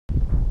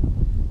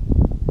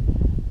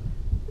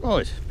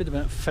Right, a bit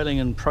about felling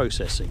and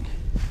processing.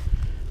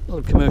 A lot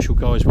of commercial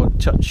guys won't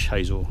touch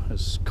hazel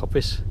as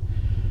coppice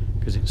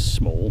because it's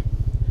small.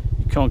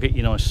 You can't get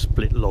your nice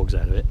split logs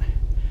out of it.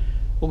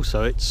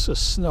 Also, it's a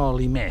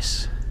snarly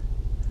mess.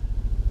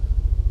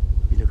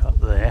 If you look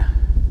up there,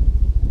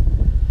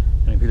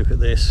 and if you look at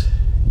this,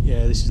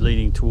 yeah, this is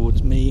leaning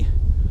towards me.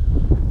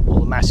 All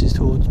the mass is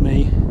towards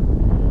me.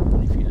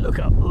 And if you look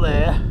up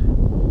there,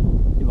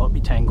 you might be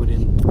tangled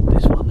in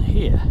this one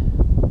here.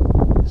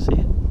 See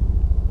it?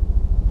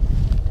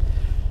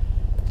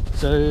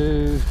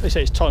 So they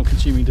say it's time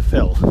consuming to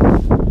fell,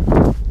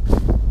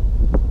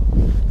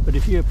 but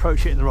if you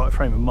approach it in the right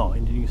frame of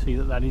mind, you can see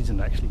that that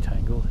isn't actually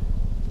tangled.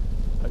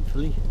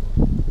 Hopefully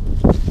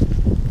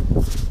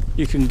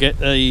you can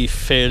get a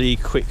fairly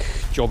quick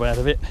job out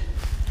of it,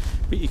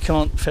 but you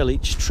can't fell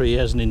each tree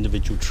as an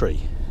individual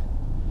tree.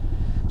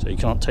 So you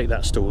can't take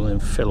that stool and then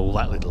fell all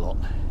that little lot,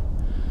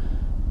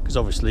 because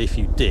obviously if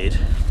you did,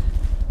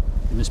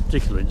 in this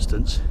particular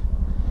instance,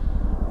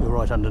 you're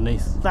right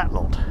underneath that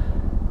lot.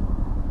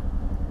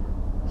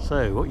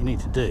 So what you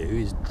need to do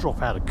is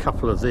drop out a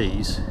couple of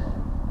these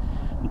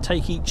and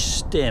take each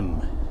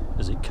stem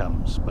as it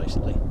comes,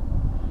 basically.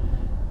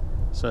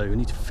 So we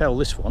need to fell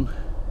this one.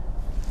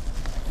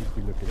 If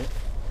we look at it,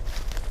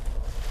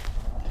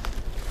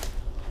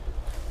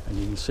 and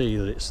you can see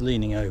that it's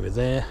leaning over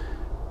there,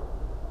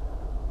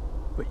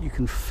 but you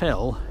can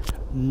fell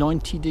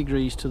 90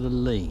 degrees to the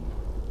lean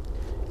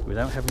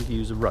without having to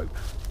use a rope,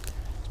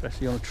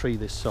 especially on a tree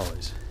this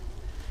size.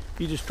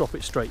 If you just drop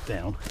it straight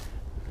down,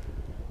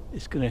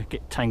 it's going to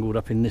get tangled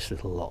up in this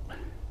little lot.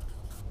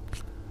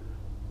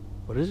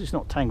 But as it's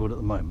not tangled at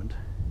the moment,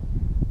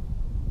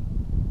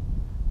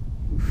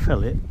 you can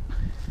fell it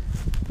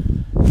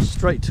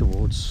straight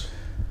towards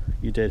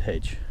your dead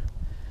hedge,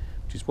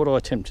 which is what I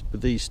attempted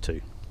with these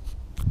two.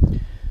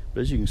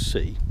 But as you can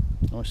see,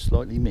 I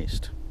slightly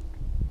missed.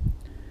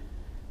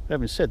 But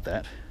having said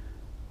that,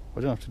 I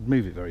don't have to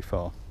move it very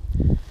far.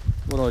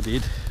 What I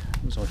did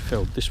was I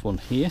felled this one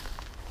here.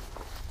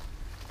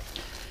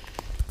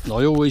 And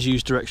I always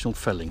use directional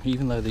felling,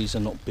 even though these are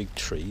not big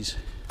trees.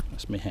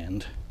 That's my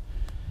hand.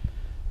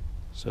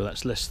 So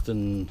that's less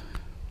than,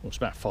 well, it's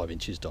about 5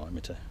 inches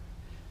diameter.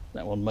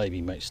 That one maybe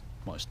might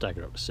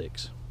stagger up to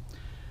 6.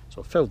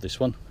 So I felled this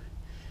one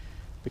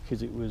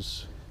because it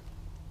was,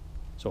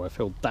 so I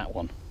felled that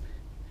one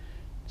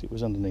because it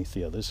was underneath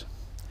the others.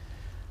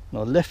 And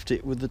I left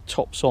it with the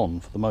tops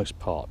on for the most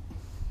part.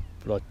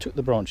 But I took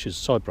the branches,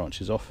 side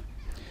branches off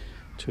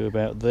to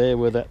about there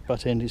where that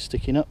butt end is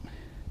sticking up.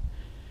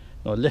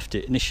 I left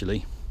it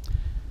initially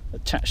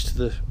attached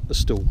to the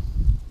stool,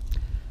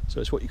 so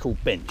it's what you call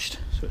benched,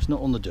 so it's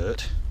not on the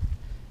dirt.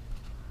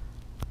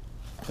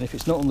 And if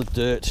it's not on the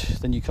dirt,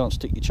 then you can't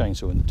stick your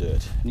chainsaw in the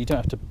dirt, and you don't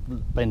have to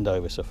bend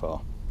over so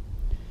far.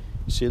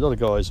 You see a lot of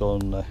guys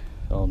on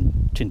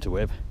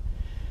Tinterweb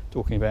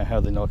talking about how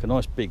they like a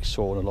nice big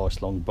saw and a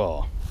nice long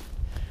bar,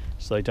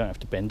 so they don't have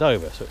to bend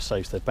over, so it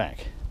saves their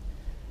back.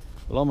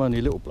 Well, I'm only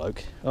a little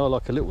bloke. I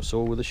like a little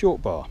saw with a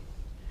short bar,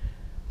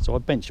 so I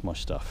bench my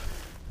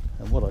stuff.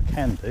 And what I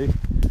can do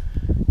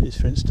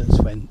is, for instance,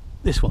 when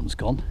this one's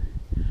gone,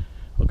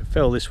 I can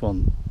fell this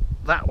one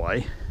that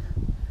way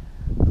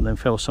and then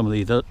fell some of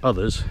the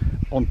others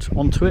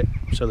onto it,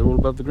 so they're all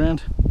above the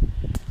ground.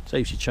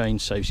 Saves your chain,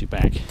 saves your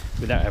back,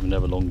 without having to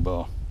have a long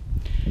bar.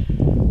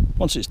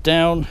 Once it's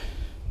down,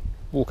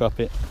 walk up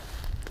it,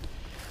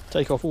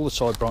 take off all the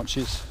side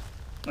branches.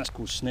 That's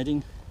called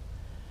snedding.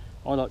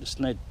 I like to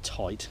sned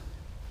tight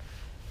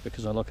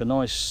because I like a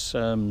nice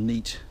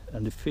neat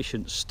and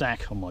efficient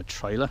stack on my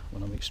trailer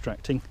when I'm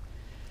extracting,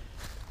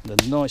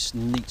 and a nice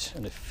neat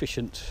and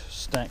efficient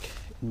stack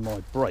in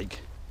my brake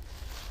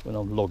when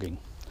I'm logging.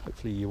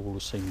 Hopefully you all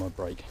have seen my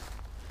brake.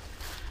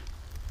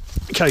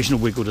 Occasional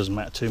wiggle doesn't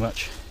matter too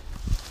much,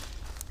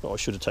 but I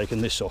should have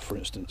taken this off, for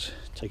instance.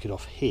 Take it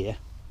off here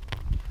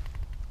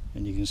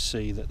and you can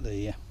see that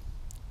the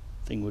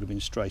thing would have been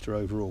straighter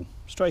overall.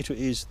 Straighter it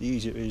is, the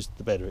easier it is,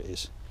 the better it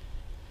is.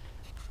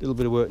 A little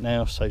bit of work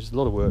now saves a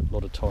lot of work, a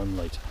lot of time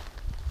later.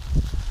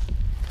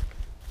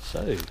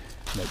 So,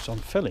 notes on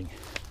felling.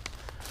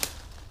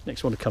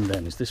 Next one to come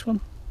down is this one.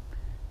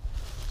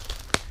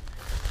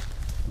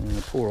 And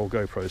the poor old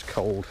GoPro's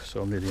cold,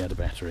 so I'm nearly out of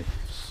battery.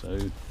 So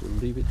we'll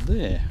leave it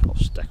there. I'll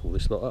stack all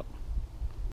this lot up.